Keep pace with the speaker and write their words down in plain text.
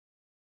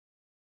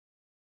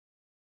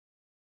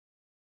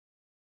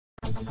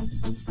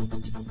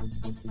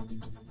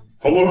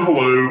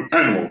Hello,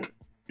 and welcome.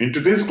 In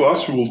today's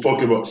class, we will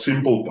talk about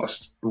simple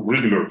past,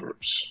 regular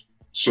verbs.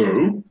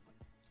 So,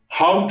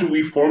 how do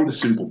we form the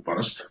simple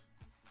past,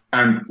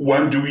 and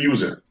when do we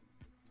use it?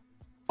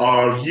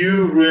 Are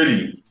you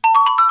ready?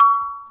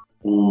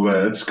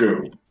 Let's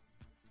go.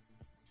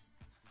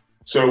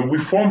 So, we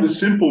form the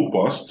simple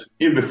past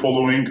in the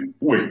following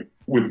way,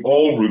 with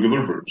all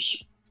regular verbs.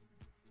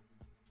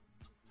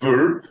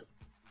 Verb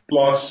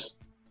plus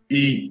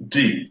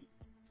ed.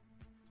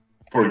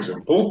 For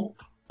example,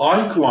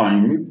 I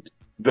climbed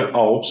the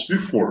Alps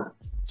before.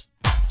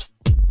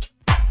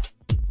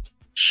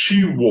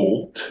 She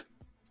walked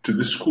to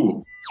the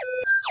school.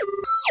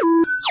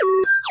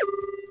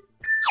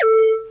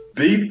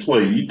 They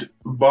played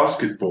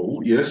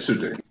basketball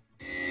yesterday.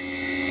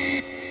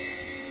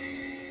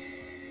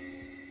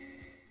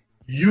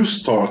 You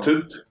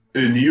started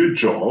a new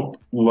job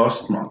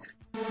last month.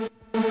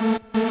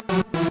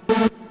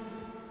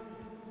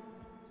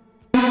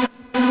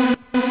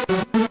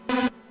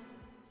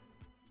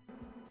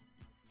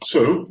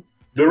 So,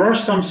 there are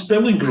some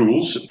spelling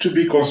rules to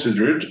be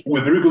considered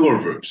with regular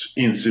verbs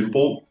in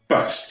simple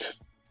past.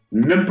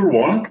 Number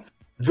 1,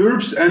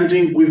 verbs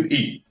ending with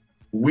E.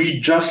 We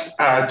just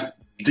add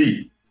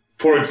D.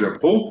 For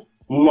example,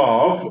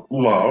 love,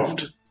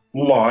 loved,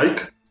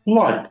 like,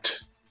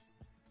 liked.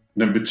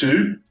 Number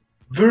 2,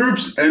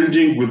 verbs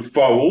ending with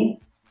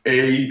vowel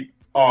A,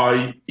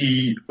 I,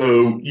 E,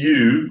 O,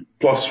 U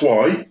plus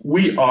Y.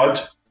 We add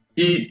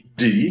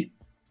ED.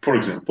 For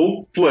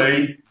example,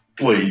 play,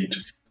 played.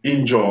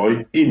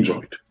 Enjoy,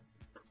 enjoyed.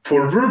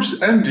 For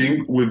verbs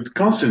ending with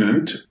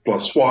consonant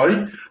plus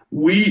Y,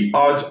 we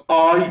add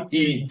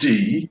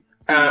IED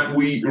and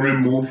we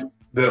remove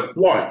the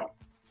Y.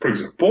 For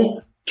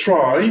example,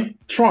 try,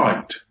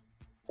 tried.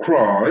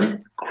 Cry,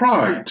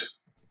 cried.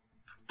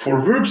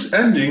 For verbs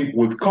ending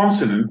with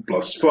consonant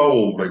plus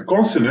vowel then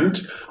consonant,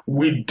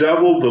 we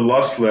double the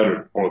last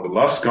letter or the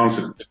last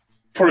consonant.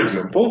 For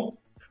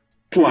example,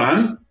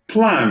 plan,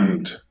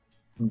 planned.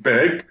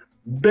 Beg,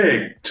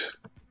 begged.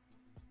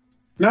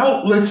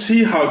 Now let's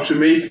see how to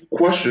make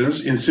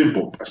questions in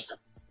simple past.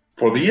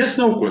 For the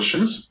yes-no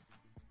questions,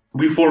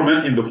 we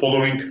format in the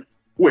following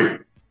way.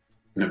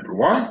 Number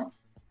 1,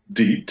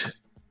 did.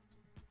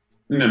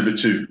 Number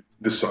 2,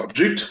 the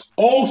subject.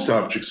 All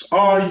subjects,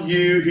 I,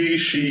 you, he,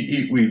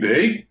 she, it, we,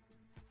 they.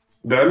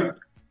 Then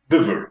the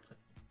verb.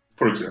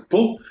 For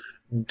example,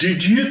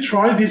 did you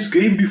try this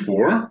game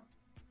before?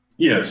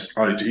 Yes,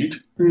 I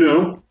did.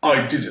 No,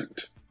 I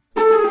didn't.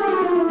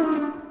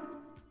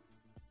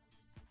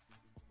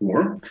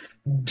 Or,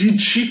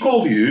 did she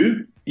call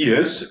you?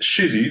 Yes,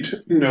 she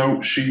did. No,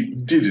 she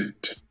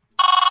didn't.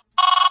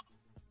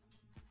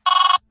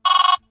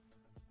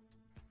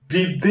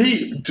 Did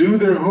they do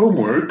their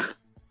homework?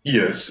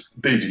 Yes,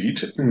 they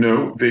did.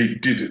 No, they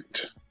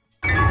didn't.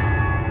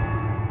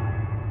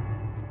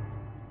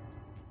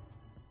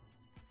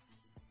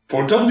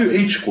 For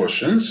WH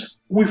questions,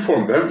 we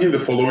form them in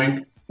the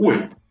following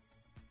way.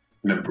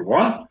 Number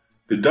 1,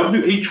 the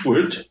WH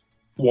word,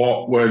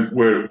 what, when,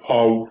 where,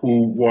 how,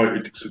 who, why,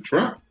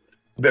 etc.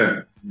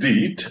 Then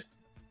did,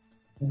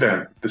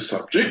 then the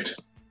subject,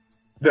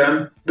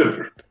 then the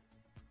verb.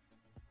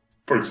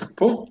 For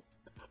example,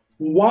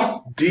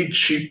 what did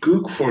she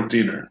cook for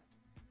dinner?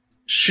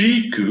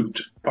 She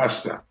cooked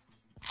pasta.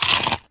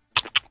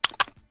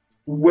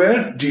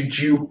 Where did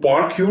you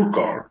park your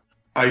car?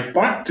 I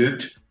parked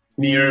it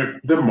near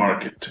the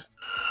market.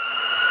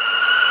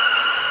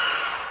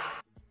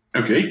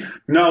 Okay,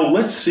 now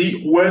let's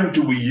see when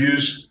do we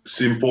use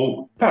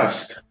simple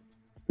past.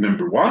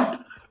 Number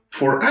 1,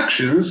 for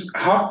actions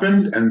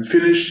happened and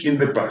finished in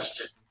the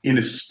past, in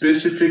a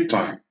specific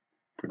time.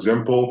 For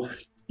example,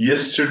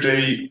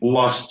 yesterday,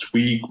 last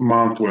week,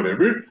 month,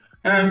 whatever,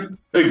 and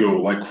ago,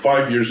 like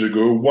 5 years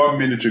ago, 1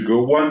 minute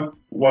ago,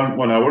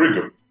 one hour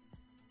ago.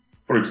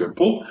 For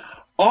example,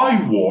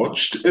 I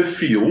watched a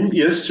film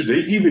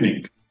yesterday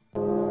evening.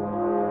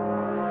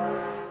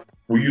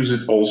 We use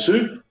it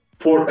also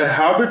for a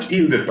habit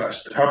in the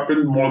past,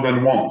 happened more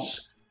than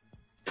once.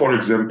 For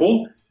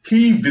example,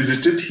 he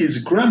visited his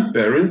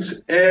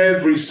grandparents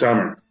every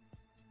summer,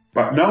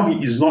 but now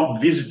he is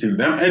not visiting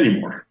them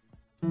anymore.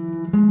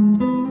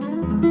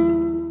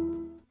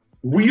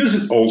 We use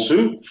it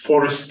also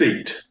for a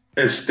state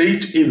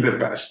in the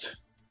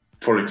past.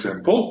 For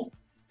example,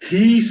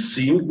 he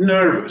seemed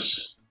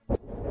nervous.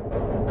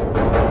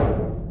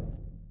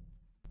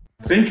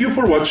 Thank you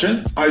for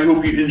watching. I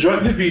hope you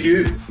enjoyed the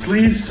video.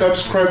 Please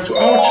subscribe to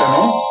our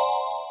channel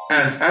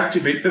and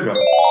activate the bell.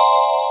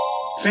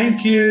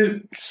 Thank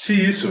you.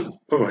 See you soon.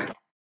 Bye-bye.